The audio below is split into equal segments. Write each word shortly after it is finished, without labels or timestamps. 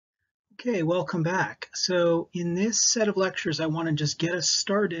Okay, welcome back. So in this set of lectures, I want to just get us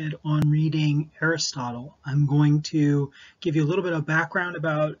started on reading Aristotle. I'm going to give you a little bit of background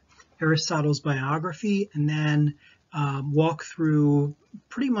about Aristotle's biography and then walk through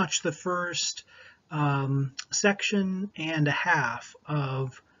pretty much the first section and a half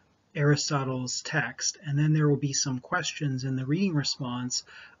of Aristotle's text, and then there will be some questions in the reading response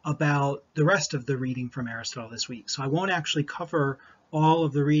about the rest of the reading from Aristotle this week. So I won't actually cover all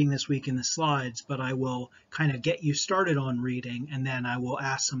of the reading this week in the slides, but I will kind of get you started on reading, and then I will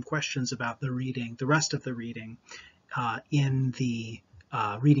ask some questions about the reading, the rest of the reading, in the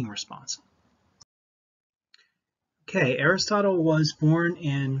reading response. Okay, Aristotle was born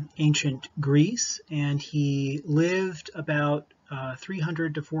in ancient Greece, and he lived about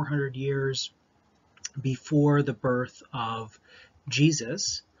 300 to 400 years before the birth of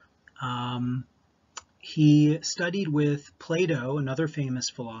Jesus. He studied with Plato, another famous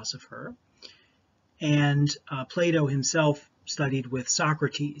philosopher, and Plato himself studied with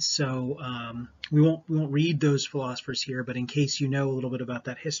Socrates. So we won't read those philosophers here, but in case you know a little bit about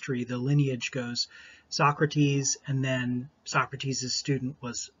that history, the lineage goes Socrates, and then Socrates' student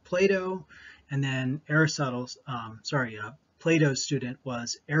was Plato, and then Plato's student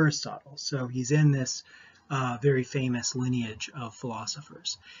was Aristotle. So he's in this very famous lineage of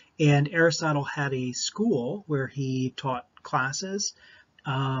philosophers. And Aristotle had a school where he taught classes,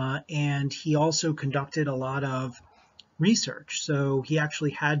 and he also conducted a lot of research. So he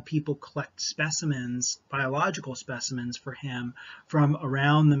actually had people collect specimens, biological specimens for him from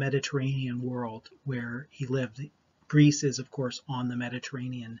around the Mediterranean world where he lived. Greece is, of course, on the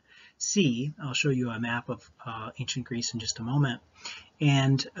Mediterranean Sea. I'll show you a map of ancient Greece in just a moment.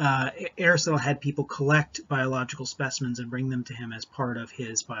 And Aristotle had people collect biological specimens and bring them to him as part of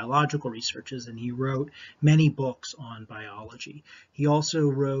his biological researches, and he wrote many books on biology. He also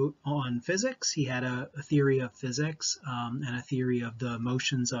wrote on physics. He had a theory of physics and a theory of the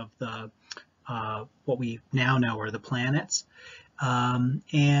motions of the what we now know are the planets.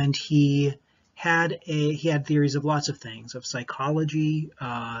 And he had theories of lots of things, of psychology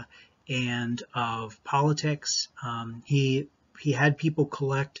and of politics. He had people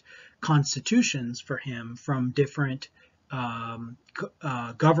collect constitutions for him from different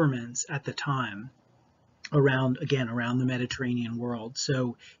governments at the time around the Mediterranean world.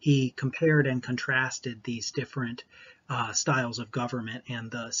 So he compared and contrasted these different styles of government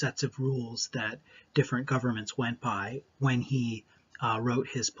and the sets of rules that different governments went by when he wrote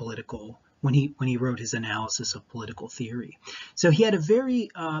his when he wrote his analysis of political theory. So he had a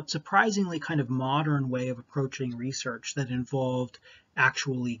very surprisingly kind of modern way of approaching research that involved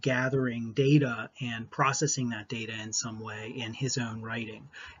actually gathering data and processing that data in some way in his own writing.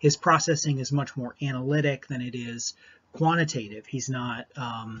 His processing is much more analytic than it is quantitative. He's not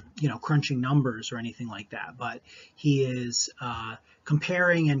crunching numbers or anything like that, but he is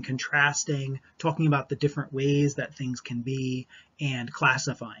comparing and contrasting, talking about the different ways that things can be, and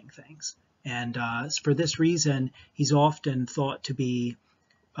classifying things. And for this reason, he's often thought to be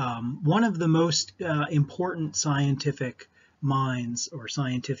one of the most important scientific minds or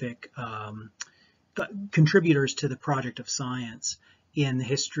scientific contributors to the project of science in the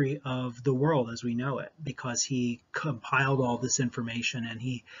history of the world as we know it, because he compiled all this information and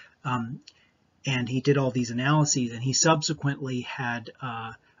he did all these analyses, and he subsequently had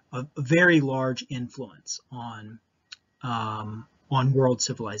a very large influence on world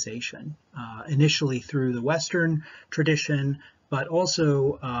civilization, initially through the Western tradition, but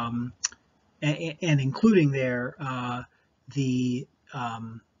also, and including there, the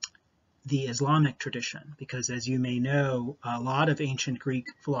Islamic tradition, because as you may know, a lot of ancient Greek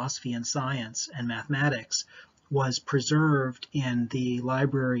philosophy and science and mathematics was preserved in the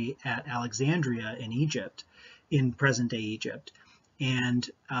library at Alexandria in Egypt, in present-day Egypt. And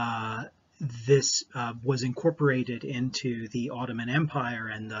this was incorporated into the Ottoman Empire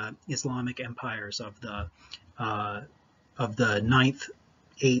and the Islamic empires of the 9th,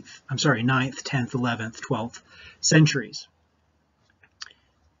 10th, 11th, 12th centuries.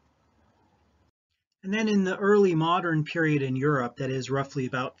 And then in the early modern period in Europe, that is roughly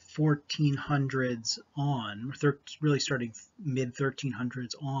about 1400s on, really starting mid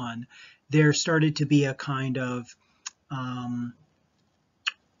 1300s on, there started to be a kind of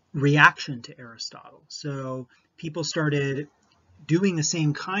reaction to Aristotle. So people started doing the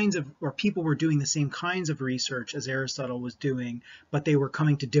same kinds of, or people were doing the same kinds of research as Aristotle was doing, but they were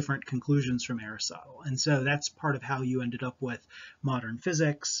coming to different conclusions from Aristotle. And so that's part of how you ended up with modern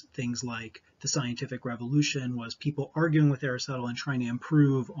physics. Things like the scientific revolution was people arguing with Aristotle and trying to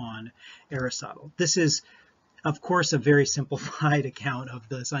improve on Aristotle. This is of course, a very simplified account of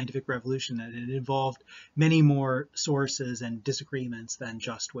the scientific revolution, and it involved many more sources and disagreements than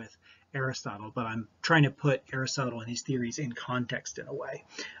just with Aristotle, but I'm trying to put Aristotle and his theories in context in a way.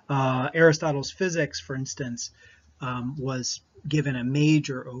 Aristotle's physics, for instance, was given a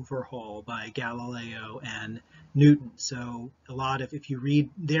major overhaul by Galileo and Newton. So if you read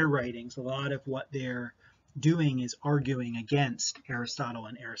their writings, a lot of what they're doing is arguing against Aristotle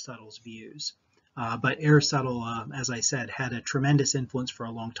and Aristotle's views. But Aristotle, as I said, had a tremendous influence for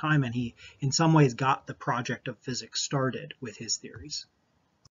a long time, and he in some ways got the project of physics started with his theories.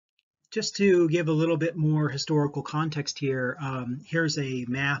 Just to give a little bit more historical context here, here's a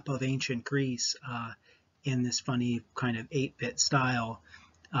map of ancient Greece in this funny kind of 8-bit style,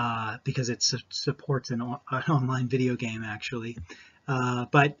 because it supports an online video game, actually.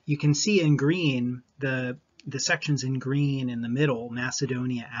 But you can see in green, the sections in green in the middle,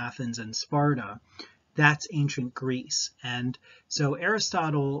 Macedonia, Athens, and Sparta, that's ancient Greece. And so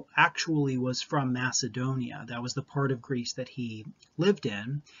Aristotle actually was from Macedonia. That was the part of Greece that he lived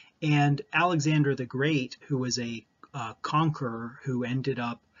in. And Alexander the Great, who was a conqueror who ended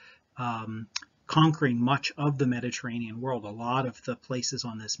up conquering much of the Mediterranean world, a lot of the places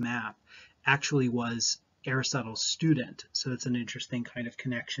on this map, actually was Aristotle's student. So it's an interesting kind of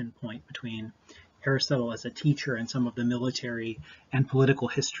connection point between Aristotle as a teacher and some of the military and political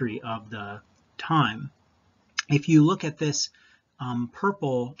history of the time. If you look at this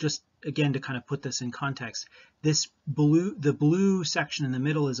purple, just again to kind of put this in context, the blue section in the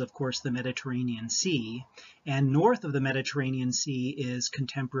middle is of course the Mediterranean Sea, and north of the Mediterranean Sea is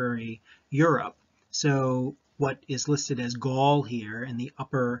contemporary Europe. So what is listed as Gaul here in the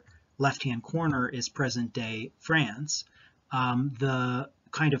upper left-hand corner is present-day France. The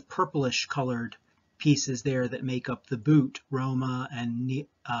kind of purplish colored pieces there that make up the boot, Roma and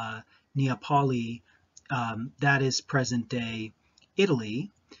Neapoli, that is present-day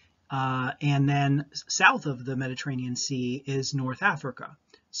Italy. And then south of the Mediterranean Sea is North Africa.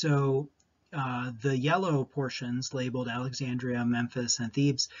 So the yellow portions labeled Alexandria, Memphis, and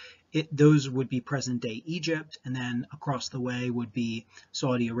Thebes, those would be present-day Egypt, and then across the way would be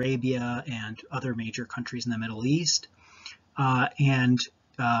Saudi Arabia and other major countries in the Middle East. In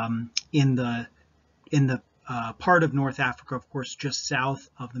the part of North Africa, of course, just south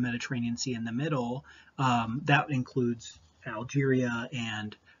of the Mediterranean Sea in the middle, that includes Algeria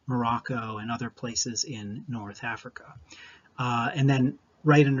and Morocco and other places in North Africa. And then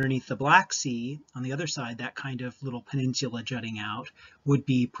right underneath the Black Sea, on the other side, that kind of little peninsula jutting out would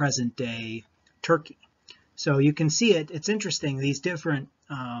be present-day Turkey. So you can see it's interesting, these different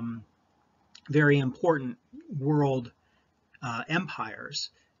very important world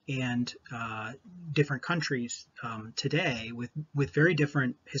empires and different countries today with very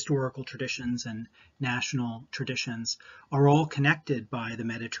different historical traditions and national traditions are all connected by the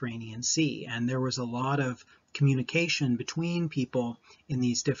Mediterranean Sea. And there was a lot of communication between people in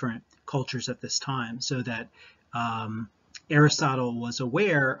these different cultures at this time, so that Aristotle was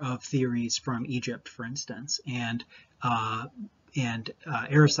aware of theories from Egypt, for instance, and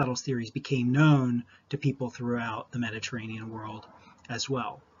Aristotle's theories became known to people throughout the Mediterranean world as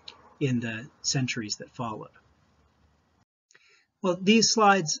well in the centuries that followed. Well, these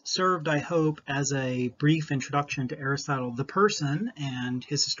slides served, I hope, as a brief introduction to Aristotle, the person, and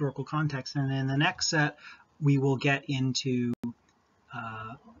his historical context. And in the next set, we will get into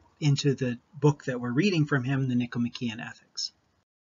the book that we're reading from him, the Nicomachean Ethics.